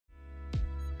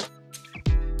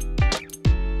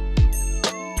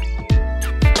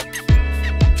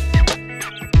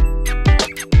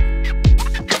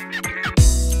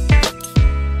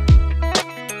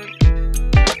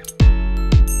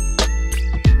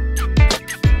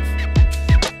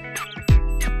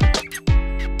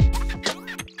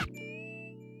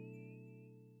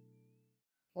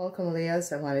welcome,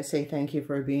 Leahs. I want to say thank you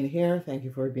for being here. Thank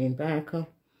you for being back.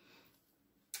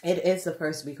 It is the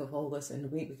first week of August, and the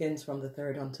week begins from the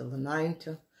 3rd until the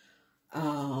 9th.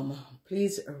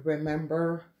 Please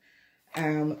remember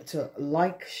to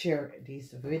like, share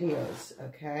these videos,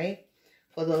 okay?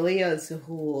 For the Leahs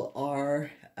who are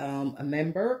a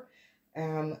member,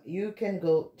 you can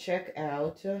go check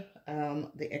out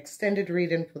the extended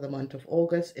reading for the month of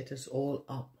August. It is all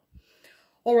up.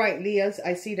 All right, Leahs,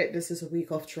 I see that this is a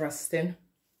week of trusting.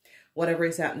 Whatever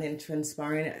is happening,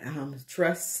 transpiring,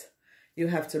 trust. You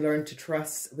have to learn to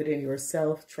trust within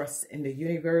yourself, trust in the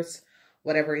universe.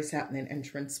 Whatever is happening and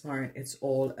transpiring, it's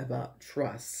all about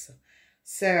trust.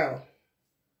 So,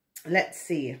 let's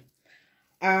see.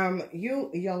 You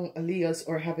young Leahs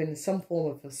are having some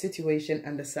form of a situation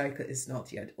and the cycle is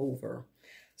not yet over.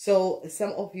 So,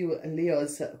 some of you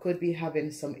Leahs could be having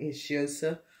some issues.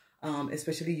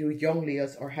 Especially you young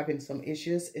Leahs are having some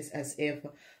issues. It's as if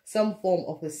some form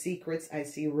of the secrets, I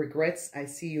see regrets, I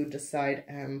see you decide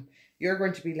you're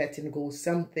going to be letting go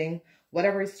something.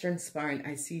 Whatever is transpiring,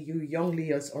 I see you young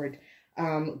Leahs are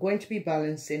going to be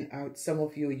balancing out some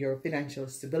of you, your financial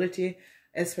stability,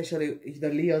 especially the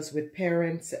Leahs with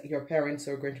parents. Your parents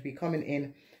are going to be coming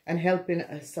in and helping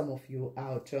some of you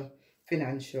out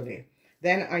financially.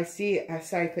 Then I see a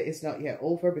cycle is not yet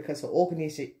over because the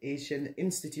organization,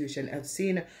 institution have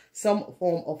seen some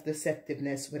form of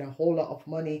deceptiveness with a whole lot of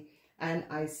money. And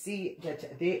I see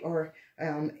that they are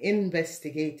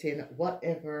investigating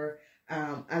whatever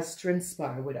has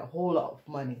transpired with a whole lot of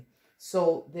money.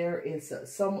 So there is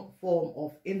some form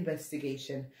of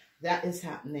investigation that is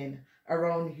happening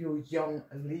around you young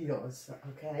Leos,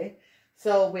 okay?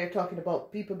 So we're talking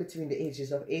about people between the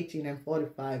ages of 18 and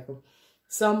 45.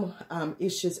 Some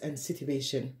issues and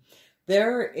situation.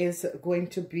 There is going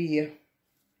to be,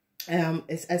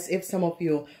 it's as if some of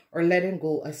you are letting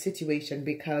go a situation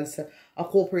because a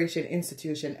corporation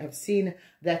institution have seen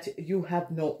that you have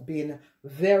not been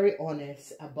very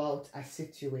honest about a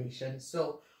situation.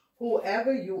 So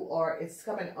whoever you are is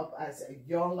coming up as a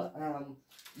young,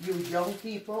 you young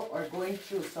people are going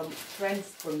through some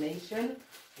transformation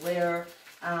where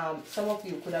some of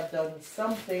you could have done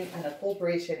something and a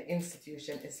corporation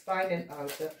institution is finding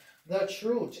out the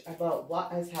truth about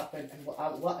what has happened and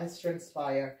what has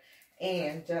transpired.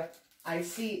 And I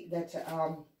see that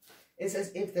it's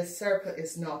as if the circle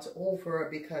is not over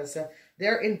because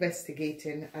they're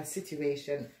investigating a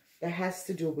situation that has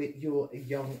to do with you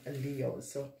young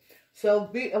Leos. So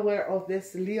be aware of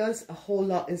this, Leos. A whole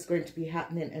lot is going to be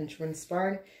happening and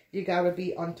transpiring. You got to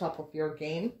be on top of your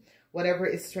game. Whatever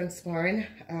is transpiring,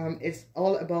 it's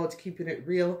all about keeping it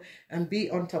real and be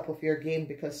on top of your game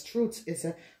because truth is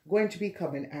going to be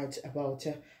coming out about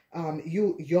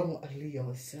you young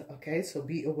Leos, okay? So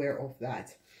be aware of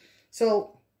that.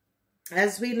 So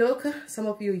as we look, some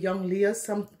of you young Leos,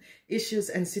 some issues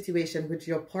and situation with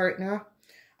your partner.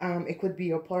 It could be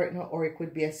your partner or it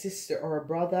could be a sister or a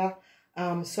brother.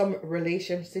 Some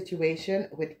relation situation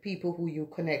with people who you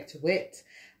connect with.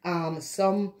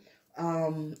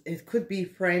 It could be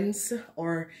friends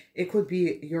or it could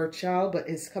be your child, but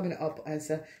it's coming up as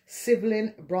a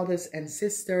sibling, brothers and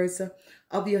sisters.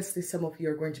 Obviously, some of you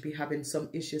are going to be having some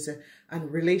issues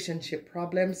and relationship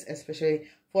problems, especially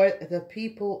for the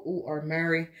people who are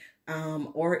married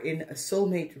or in a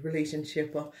soulmate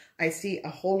relationship. I see a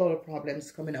whole lot of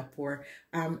problems coming up for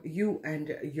you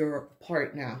and your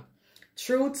partner.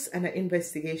 Truths and an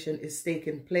investigation is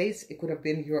taking place. It could have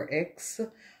been your ex.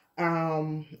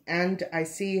 And I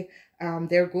see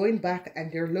they're going back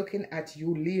and they're looking at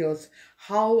you Leos.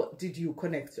 How did you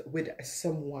connect with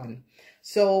someone?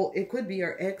 So it could be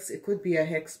your ex, it could be a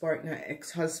ex-partner,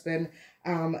 ex-husband.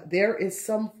 There is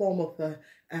some form of a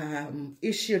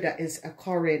issue that is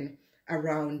occurring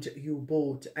around you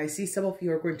both. I see some of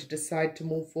you are going to decide to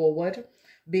move forward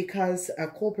because a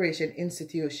corporation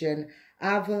institution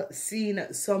have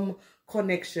seen some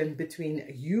connection between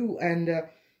you and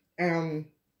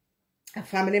a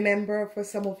family member for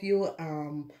some of you,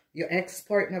 your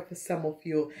ex-partner for some of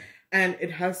you, and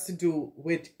it has to do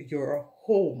with your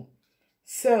home.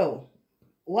 So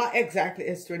what exactly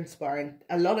is transpiring?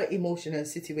 A lot of emotional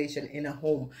situation in a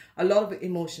home, a lot of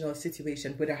emotional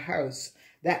situation with a house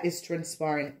that is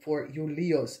transpiring for you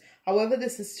Leos. However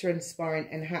this is transpiring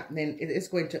and happening, it is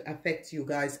going to affect you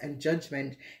guys and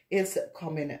judgment is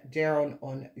coming down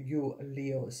on you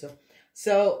Leos.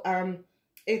 So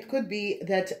it could be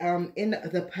that in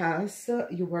the past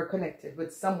you were connected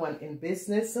with someone in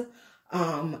business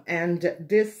and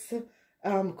this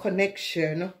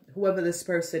connection whoever this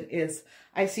person is,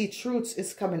 I see truths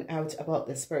is coming out about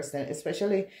this person,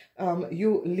 especially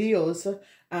you Leos.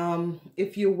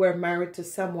 If you were married to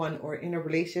someone or in a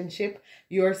relationship,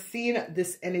 you're seeing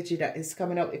this energy that is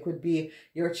coming up. It could be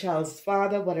your child's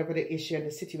father, whatever the issue and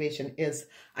the situation is.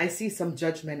 I see some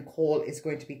judgment call is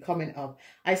going to be coming up.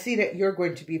 I see that you're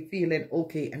going to be feeling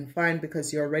okay and fine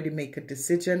because you already make a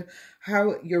decision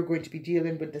how you're going to be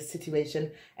dealing with the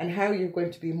situation and how you're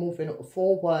going to be moving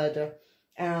forward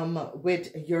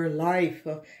with your life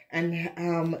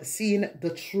and seeing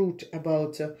the truth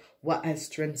about what has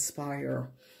transpired.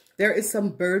 There is some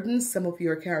burdens. Some of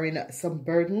you are carrying some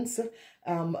burdens,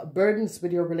 burdens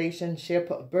with your relationship,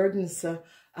 burdens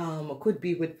could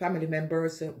be with family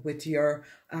members, with your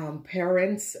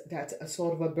parents, that a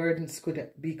sort of a burdens could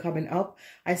be coming up.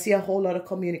 I see a whole lot of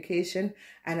communication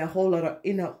and a whole lot of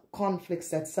inner conflicts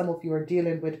that some of you are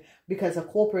dealing with because a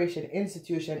corporation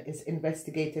institution is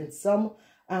investigating some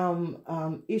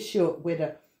issue with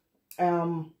a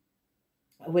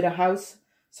house,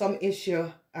 some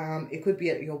issue. It could be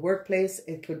at your workplace,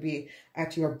 it could be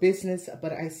at your business,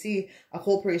 but I see a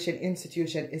corporation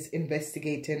institution is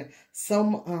investigating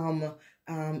some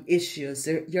issues.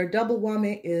 Your double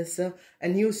whammy is a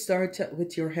new start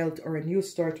with your health or a new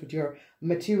start with your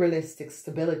materialistic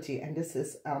stability, and this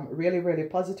is really, really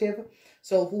positive.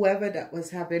 So whoever that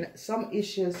was having some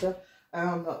issues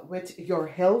with your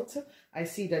health, I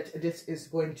see that this is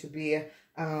going to be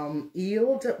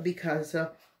healed because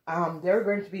they're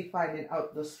going to be finding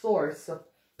out the source of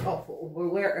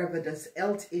wherever this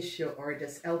health issue or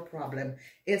this health problem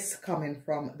is coming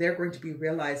from. They're going to be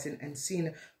realizing and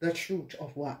seeing the truth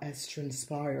of what has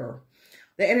transpired.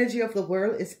 The energy of the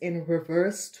world is in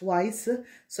reverse twice.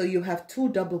 So you have two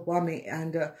double whammy,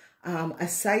 and a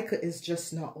cycle is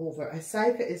just not over. A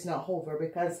cycle is not over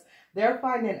because they're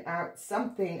finding out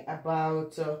something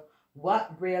about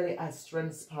what really has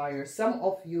transpired. Some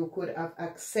of you could have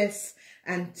accessed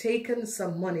and taken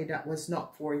some money that was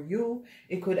not for you.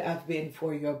 It could have been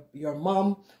for your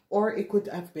mom, or it could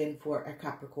have been for a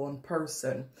Capricorn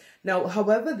person. Now,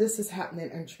 however this is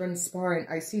happening and transpiring,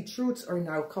 I see truths are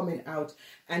now coming out,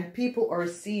 and people are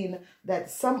seeing that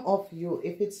some of you,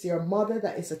 if it's your mother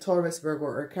that is a Taurus, Virgo,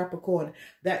 or a Capricorn,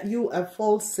 that you have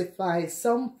falsified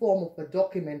some form of a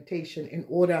documentation in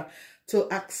order to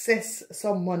access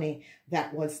some money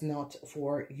that was not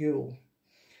for you.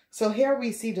 So here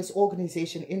we see this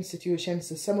organization, institution.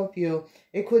 So some of you,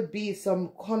 it could be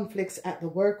some conflicts at the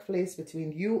workplace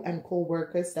between you and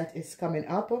co-workers that is coming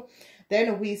up.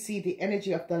 Then we see the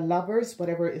energy of the lovers,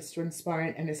 whatever is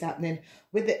transpiring and is happening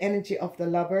with the energy of the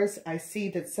lovers. I see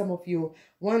that some of you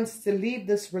wants to leave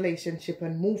this relationship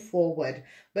and move forward,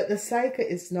 but the cycle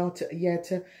is not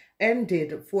yet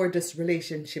ended for this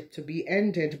relationship to be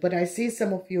ended. But I see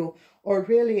some of you are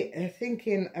really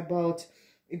thinking about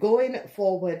going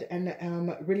forward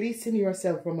and releasing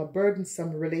yourself from a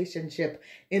burdensome relationship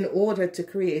in order to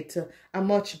create a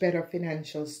much better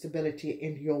financial stability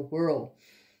in your world.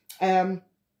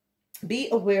 Be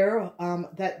aware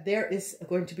that there is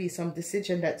going to be some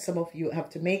decision that some of you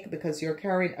have to make because you're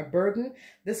carrying a burden.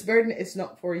 This burden is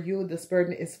not for you. This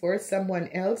burden is for someone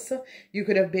else. You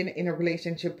could have been in a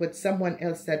relationship with someone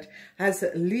else that has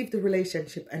left the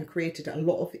relationship and created a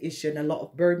lot of issue and a lot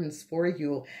of burdens for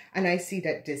you. And I see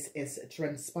that this is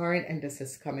transpiring and this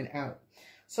is coming out.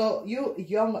 So you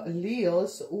young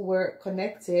Leos who were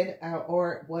connected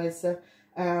or was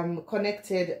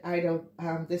connected, either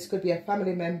this could be a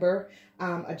family member,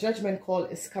 a judgment call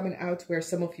is coming out where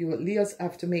some of you Leos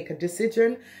have to make a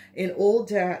decision in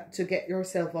order to get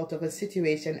yourself out of a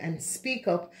situation and speak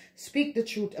up, speak the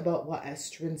truth about what has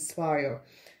transpired.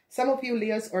 Some of you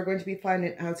Leos are going to be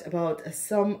finding out about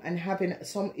some and having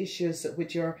some issues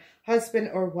with your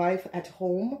husband or wife at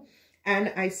home.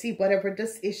 And I see whatever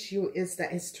this issue is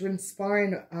that is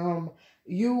transpiring,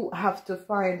 you have to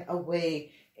find a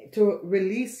way to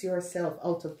release yourself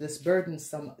out of this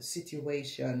burdensome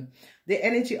situation. The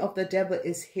energy of the devil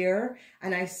is here,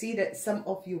 and I see that some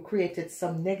of you created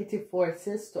some negative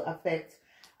forces to affect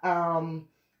an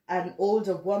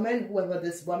older woman, whoever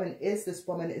this woman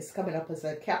is coming up as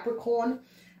a Capricorn,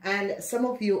 and some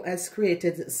of you has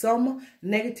created some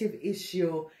negative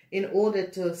issue in order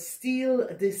to steal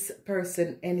this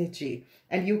person energy.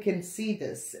 And you can see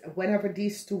this whenever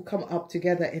these two come up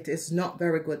together, it is not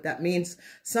very good. That means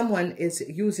someone is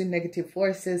using negative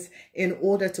forces in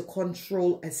order to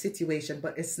control a situation,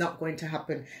 but it's not going to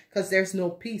happen because there's no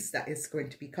peace that is going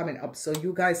to be coming up. So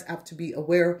you guys have to be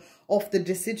aware of the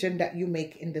decision that you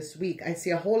make in this week. I see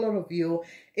a whole lot of you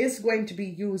is going to be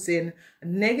using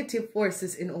negative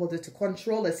forces in order to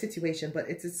control a situation, but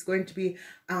it is going to be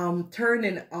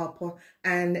turning up,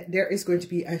 and there is going to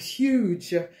be a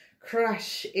huge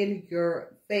crash in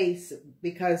your face,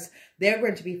 because they're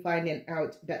going to be finding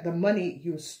out that the money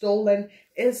you stolen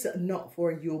is not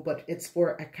for you, but it's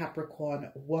for a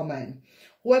Capricorn woman.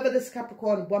 Whoever this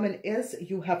Capricorn woman is,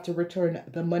 you have to return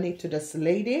the money to this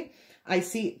lady. I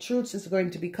see truth is going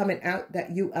to be coming out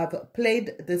that you have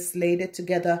played this lady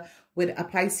together with a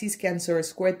Pisces, Cancer, or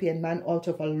Scorpion man out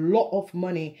of a lot of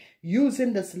money,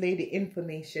 using this lady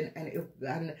information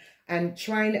and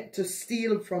trying to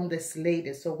steal from this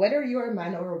lady. So whether you're a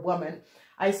man or a woman,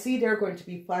 I see they're going to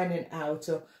be finding out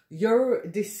your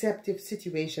deceptive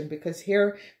situation, because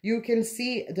here you can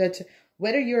see that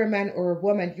whether you're a man or a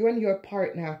woman, you and your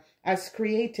partner has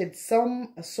created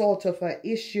some sort of an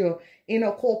issue in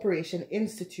a corporation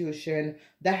institution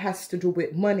that has to do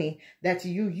with money, that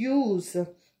you use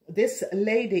this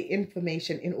lady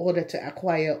information in order to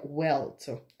acquire wealth.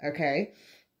 Okay.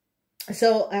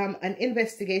 So an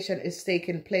investigation is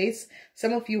taking place.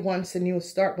 Some of you want a new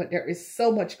start, but there is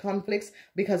so much conflicts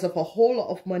because of a whole lot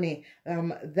of money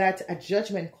that a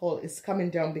judgment call is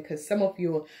coming down, because some of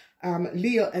you,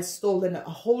 Leo, has stolen a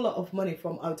whole lot of money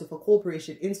from out of a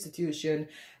corporation institution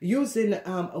using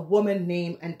a woman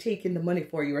name and taking the money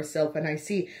for yourself. And I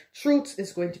see truth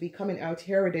is going to be coming out.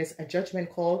 Here it is, a judgment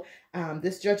call.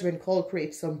 This judgment call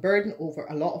creates some burden over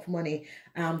a lot of money.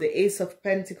 The Ace of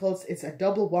Pentacles is a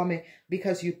double whammy,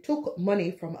 because you took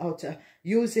money from out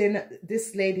using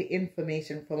this lady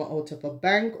information from out of a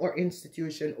bank or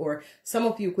institution, or some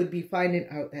of you could be finding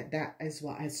out that that is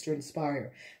what has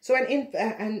transpired. So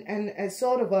a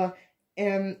sort of a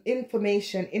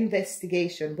information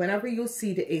investigation. Whenever you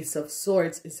see the Ace of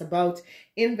Swords, it's about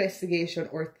investigation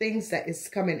or things that is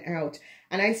coming out.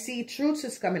 And I see truth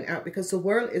is coming out because the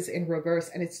world is in reverse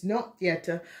and it's not yet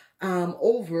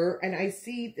over. And I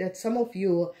see that some of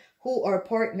you who are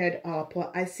partnered up,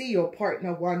 I see your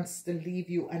partner wants to leave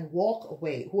you and walk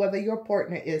away. Whoever your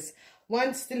partner is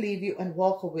wants to leave you and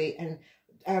walk away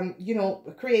and, you know,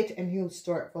 create a new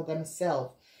start for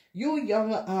themselves. You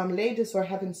young ladies are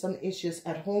having some issues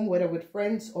at home, whether with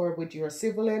friends or with your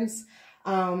siblings.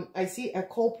 I see a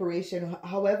corporation.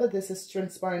 However this is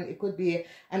transpiring, it could be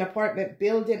an apartment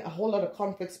building, a whole lot of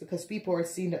conflicts because people are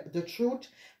seeing the truth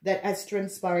that has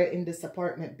transpired in this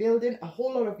apartment building. A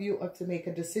whole lot of you have to make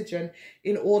a decision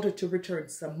in order to return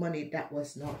some money that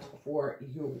was not for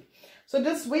you. So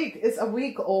this week is a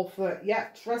week of,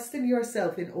 trusting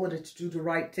yourself in order to do the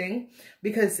right thing,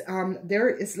 because there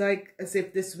is like as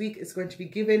if this week is going to be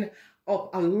giving up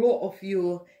a lot of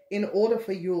you in order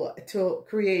for you to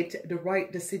create the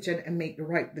right decision and make the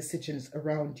right decisions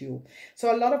around you.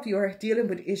 So a lot of you are dealing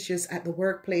with issues at the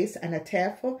workplace and a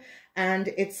theft, and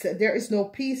there is no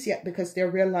peace yet because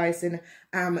they're realizing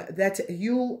that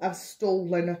you have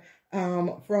stolen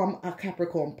from a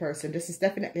Capricorn person. This is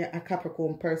definitely a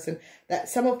Capricorn person that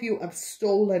some of you have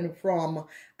stolen from,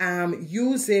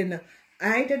 using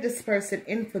either this person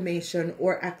information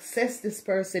or access this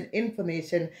person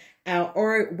information,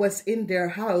 or was in their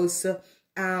house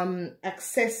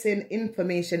accessing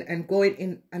information and going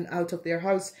in and out of their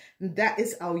house. That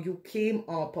is how you came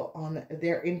up on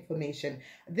their information.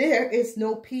 There is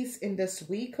no peace in this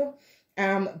week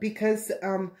because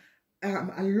a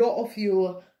lot of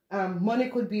you, money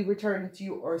could be returned to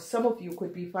you, or some of you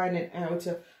could be finding out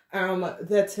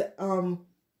that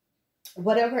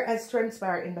whatever has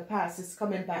transpired in the past is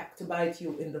coming back to bite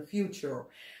you in the future.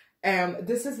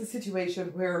 This is a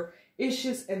situation where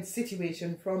issues and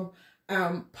situation from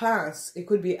past, it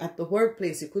could be at the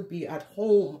workplace, it could be at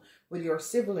home with your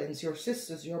siblings, your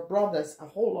sisters, your brothers, a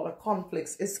whole lot of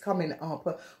conflicts is coming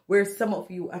up where some of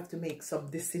you have to make some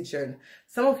decision.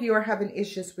 Some of you are having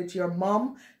issues with your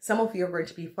mom. Some of you are going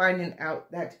to be finding out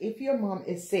that if your mom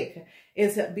is sick,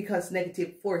 is because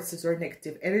negative forces or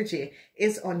negative energy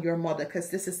is on your mother, because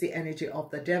this is the energy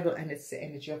of the devil and it's the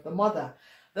energy of the mother.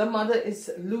 The mother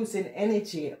is losing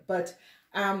energy, but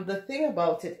the thing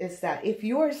about it is that if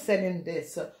you are sending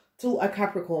this to a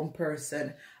Capricorn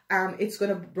person, it's going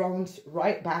to bounce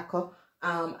right back up,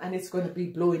 and it's going to be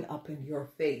blowing up in your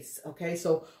face. Okay,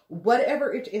 so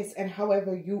whatever it is and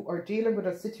however you are dealing with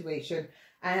a situation,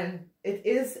 and it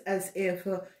is as if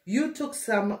you took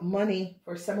some money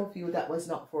for some of you that was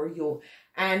not for you,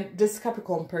 and this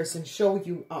Capricorn person showed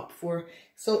you up for,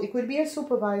 so it could be a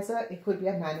supervisor, it could be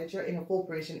a manager in a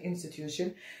corporation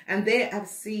institution, and they have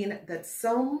seen that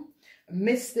some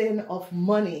missing of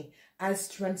money has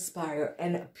transpired,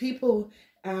 and people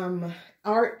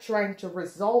are trying to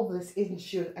resolve this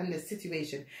issue and this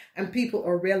situation, and people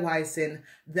are realizing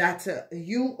that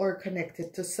you are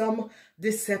connected to some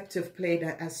deceptive play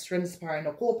that has transpired in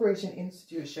a corporation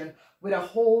institution with a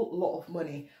whole lot of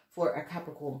money for a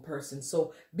Capricorn person.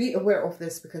 So be aware of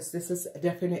this, because this is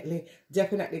definitely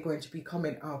going to be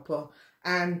coming up.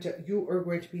 And you are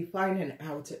going to be finding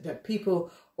out that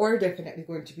people are definitely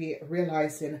going to be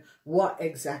realizing what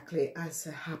exactly has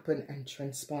happened and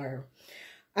transpired.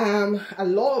 A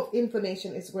lot of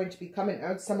information is going to be coming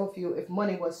out. Some of you, if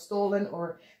money was stolen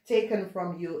or taken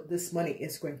from you, this money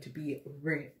is going to be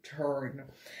returned.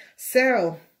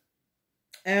 So,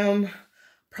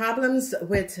 problems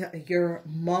with your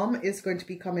mom is going to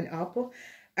be coming up.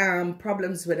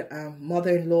 Problems with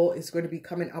mother-in-law is going to be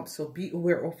coming up, so be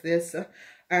aware of this.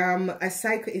 A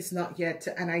cycle is not yet,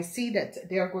 and I see that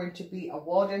they are going to be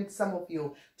awarding some of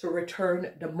you to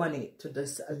return the money to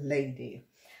this lady.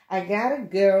 I got it,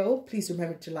 girl. Please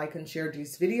remember to like and share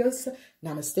these videos.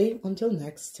 Namaste until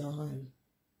next time.